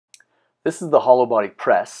This is the hollow body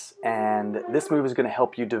press, and this move is going to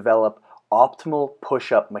help you develop optimal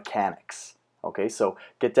push-up mechanics. Okay, so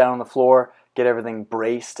get down on the floor, get everything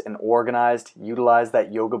braced and organized, utilize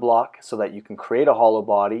that yoga block so that you can create a hollow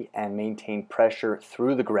body and maintain pressure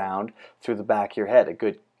through the ground, through the back of your head.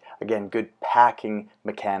 Good packing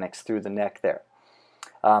mechanics through the neck there.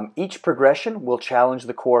 Each progression will challenge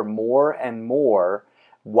the core more and more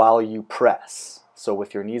while you press. So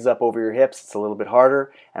with your knees up over your hips, it's a little bit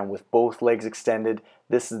harder, and with both legs extended,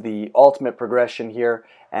 this is the ultimate progression here.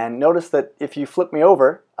 And notice that if you flip me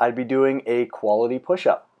over, I'd be doing a quality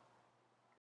push-up.